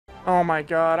Oh my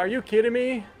god, are you kidding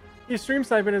me? He's stream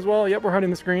sniping as well. Yep, we're hunting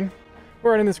the screen.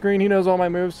 We're hunting the screen. He knows all my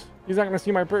moves. He's not gonna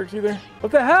see my perks either.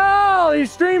 What the hell?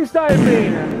 He's stream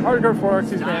sniping! Hardcore Forex,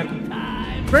 he's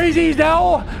banned. Crazy's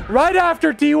now right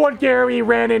after T1 Gary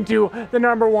ran into the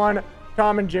 #1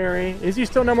 Tom and Jerry. Is he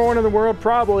still #1 in the world?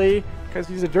 Probably, because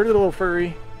he's a dirty little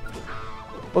furry.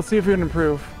 Let's see if we can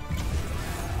improve.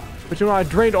 But you know, I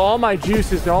drained all my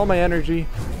juices and all my energy.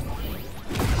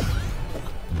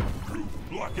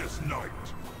 Blackest night.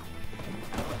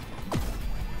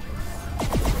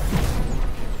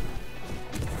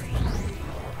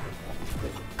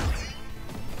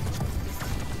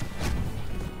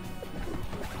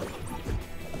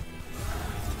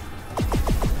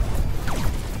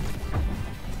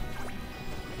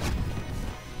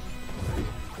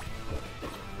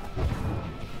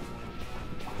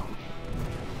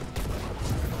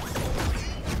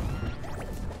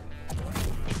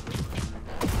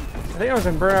 I think I was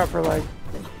in burnout for like...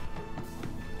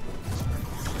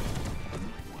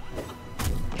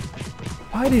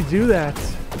 Why'd he do that?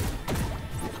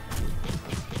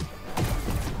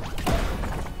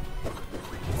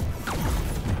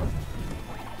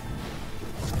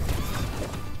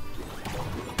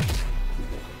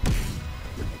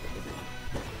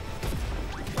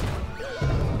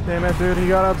 Damn it, dude, he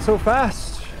got up so fast.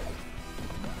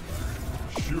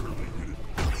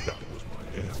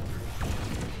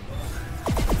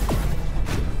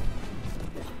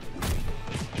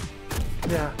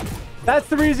 Yeah, that's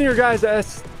the reason your guy's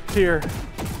S tier.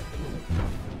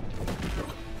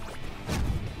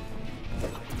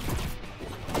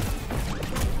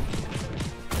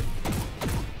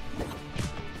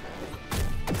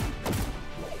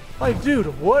 Like,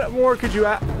 dude, what more could you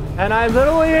add? And I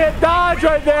literally hit dodge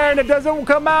right there and it doesn't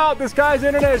come out. This guy's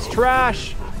internet is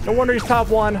trash. No wonder he's top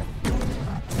 1.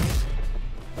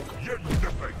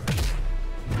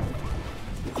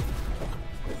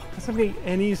 Doesn't make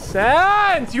any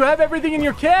sense. You have everything in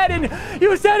your kit and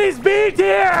you said he's B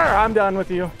tier. I'm done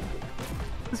with you.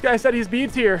 This guy said he's B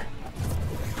tier.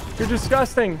 You're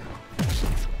disgusting.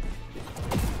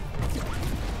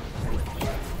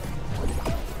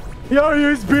 Yo,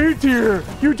 he's B tier.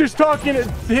 You're just talking,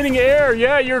 hitting air.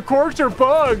 Yeah, your corks are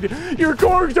bugged. Your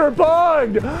corks are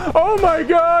bugged. Oh my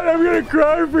god, I'm gonna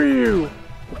cry for you.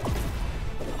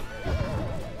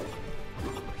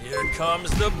 Here comes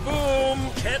the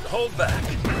boom. Can't hold back.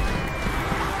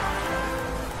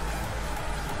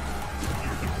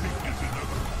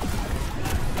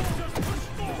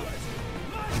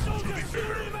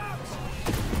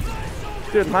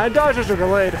 Dude, my dodges are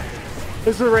delayed.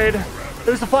 This is a raid.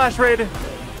 There's a flash raid.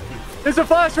 It's a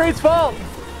flash raid's fault.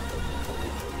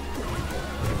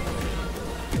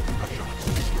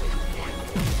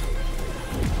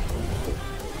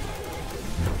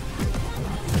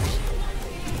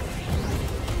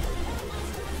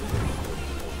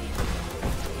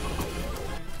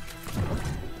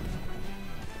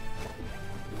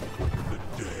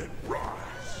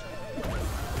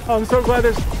 Oh, I'm so glad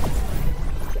there's...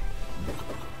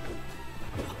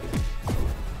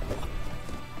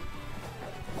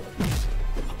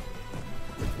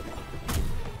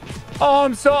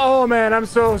 Oh man, I'm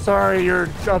so sorry. Your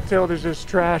up tilt is just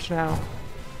trash now.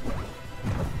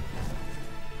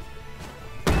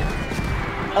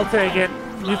 I'll take it.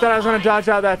 You thought I was gonna dodge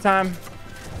out that time.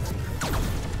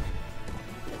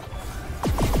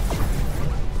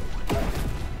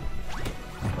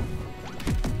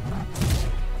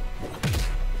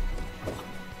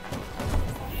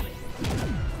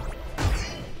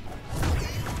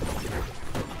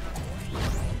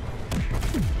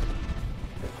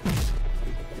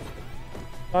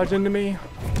 Dodge into me.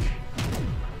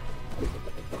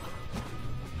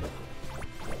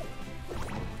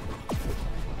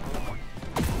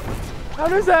 How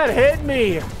does that hit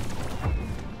me?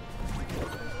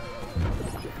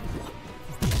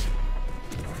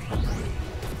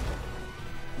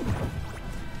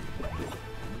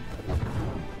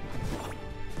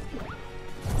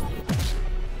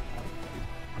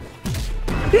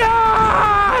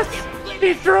 Yes!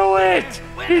 He threw it!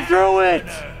 He threw it!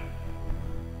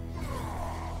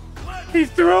 He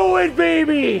threw it,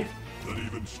 baby!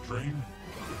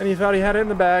 And he thought he had it in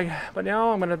the bag, but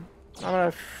now I'm gonna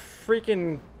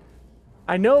freaking...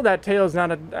 I know that tail is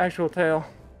not an actual tail.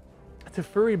 It's a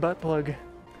furry butt plug.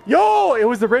 Yo! It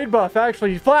was the raid buff,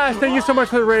 actually. Flash, thank you so much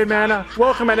for the raid, man.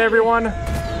 Welcome, everyone.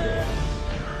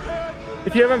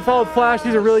 If you haven't followed Flash,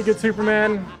 he's a really good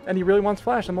Superman, and he really wants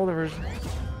Flash in Multiverse.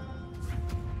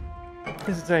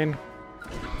 He's insane.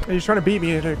 He's trying to beat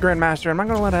me at a Grandmaster. I'm not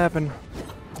gonna let it happen.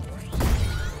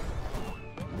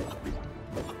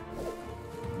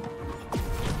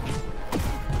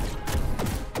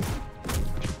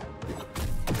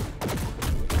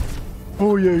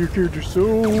 Oh yeah, your character's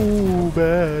so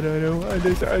bad. I know. I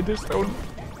just don't.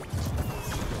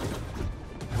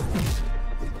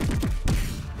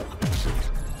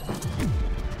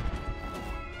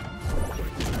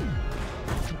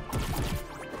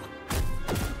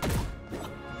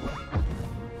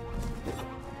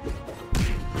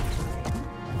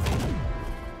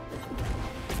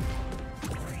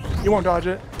 You won't dodge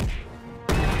it.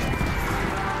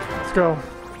 Let's go.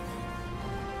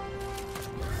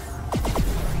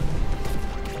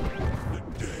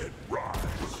 The dead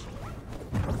rise.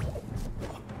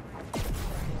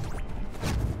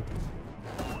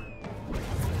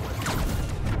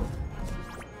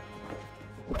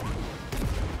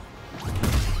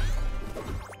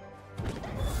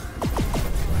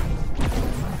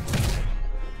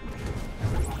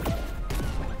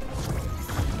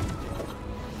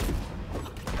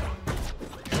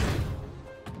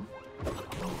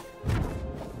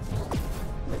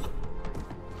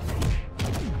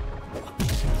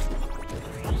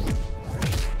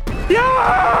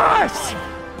 Yes!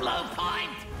 Blow point.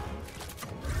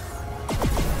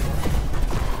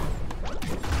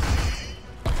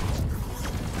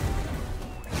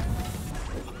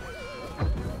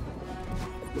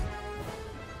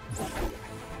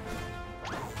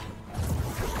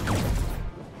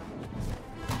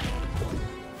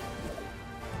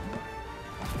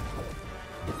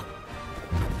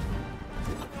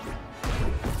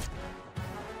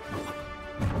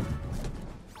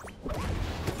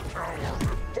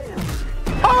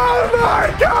 Oh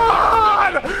my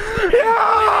god!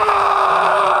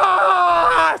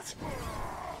 Yes!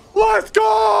 Let's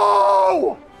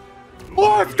go!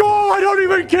 Let's go! I don't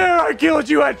even care! I killed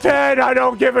you at 10! I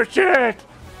don't give a shit!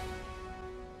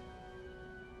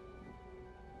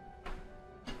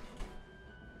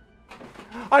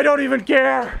 I don't even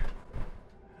care!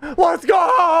 Let's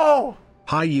go!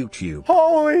 Hi YouTube.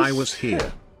 Holy I was shit.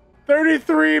 here.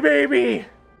 33, baby!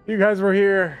 You guys were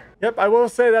here. Yep, I will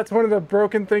say that's one of the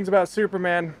broken things about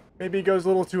Superman. Maybe he goes a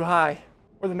little too high.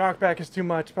 Or the knockback is too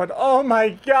much. But oh my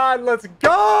god, let's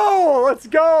go! Let's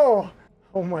go!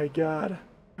 Oh my god.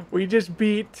 We just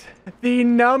beat the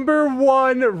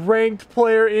 #1 ranked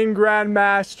player in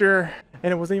Grandmaster.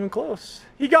 And it wasn't even close.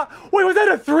 He got... Wait, was that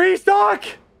a 3-stock?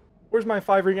 Where's my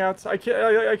 5 ring outs? I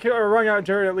rung out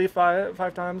Jared at least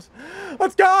five times.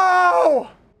 Let's go!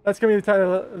 That's gonna be the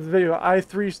title of the video. I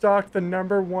 3-stocked the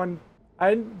 #1.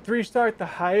 I 3-stocked the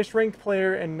highest ranked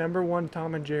player and #1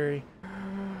 Tom and Jerry.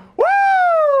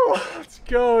 Woo! Let's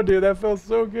go, dude. That felt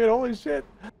so good. Holy shit.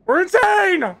 We're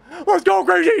insane! Let's go,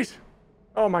 crazies!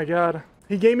 Oh my god.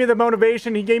 He gave me the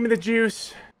motivation. He gave me the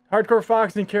juice. Hardcore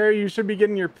Fox and Carrie, you should be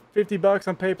getting your 50 bucks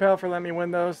on PayPal for letting me win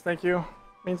those. Thank you.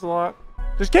 Means a lot.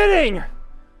 Just kidding!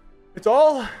 It's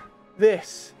all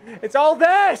this. It's all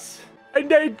this! And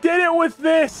they did it with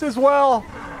this as well.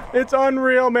 It's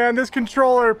unreal, man. This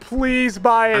controller, please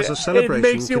buy it. As a celebration,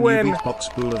 it makes you can win. you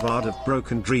beatbox Boulevard of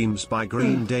Broken Dreams by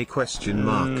Green Day ?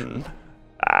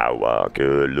 I walk a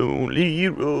lonely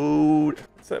road.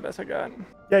 That's the best I got.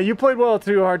 Yeah, you played well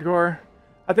too, Hardcore.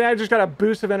 I think I just got a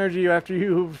boost of energy after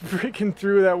you freaking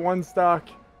threw that 1 stock.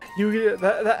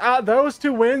 Those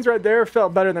 2 wins right there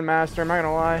felt better than Master, I'm not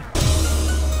gonna lie.